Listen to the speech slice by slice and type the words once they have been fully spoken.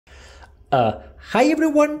Hi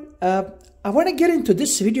everyone, I want to get into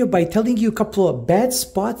this video by telling you a couple of bad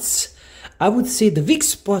spots. I would say the weak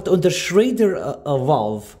spot on the SCHRADER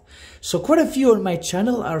valve. So quite a few on my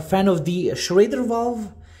channel are a fan of the SCHRADER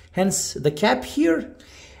valve, hence the cap here.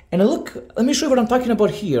 And look, let me show you what I'm talking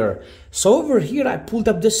about here. So over here I pulled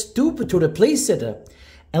up this tube to replace it,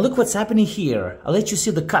 and look what's happening here. I'll let you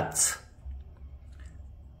see the cut.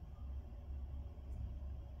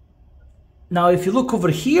 Now, if you look over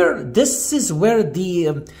here, this is where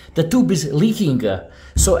the tube is leaking.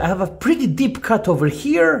 So I have a pretty deep cut over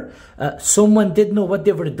here. Someone didn't know what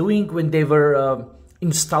they were doing when they were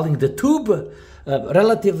installing the tube.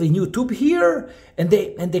 Relatively new tube here, and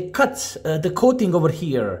they cut the coating over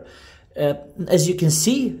here. As you can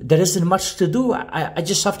see, there isn't much to do. I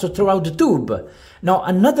just have to throw out the tube. Now,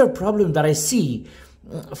 another problem that I see,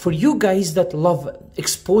 for you guys that love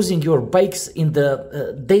exposing your bikes in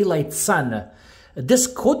the daylight sun, this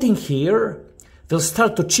coating here will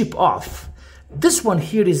start to chip off. This one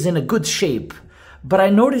here is in a good shape, but I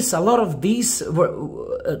notice a lot of these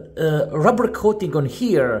rubber coating on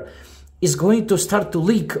here is going to start to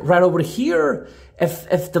leak right over here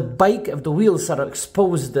if the wheels are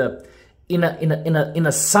exposed in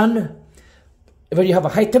a sun where you have a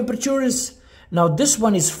high temperatures. Now this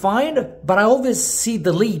one is fine, but I always see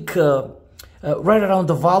the leak right around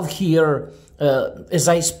the valve here as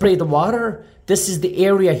I spray the water. This is the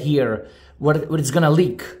area here where it's gonna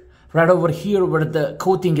leak, right over here where the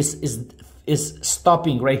coating is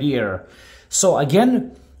stopping right here. So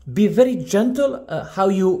again, be very gentle how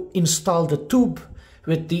you install the tube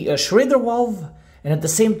with the SCHRADER valve, and at the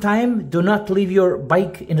same time, do not leave your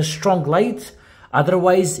bike in a strong light.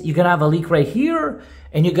 Otherwise, you're gonna have a leak right here,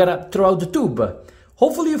 and you gotta throw out the tube.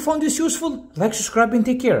 Hopefully you found this useful. Like, subscribe, and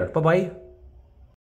take care. Bye-bye.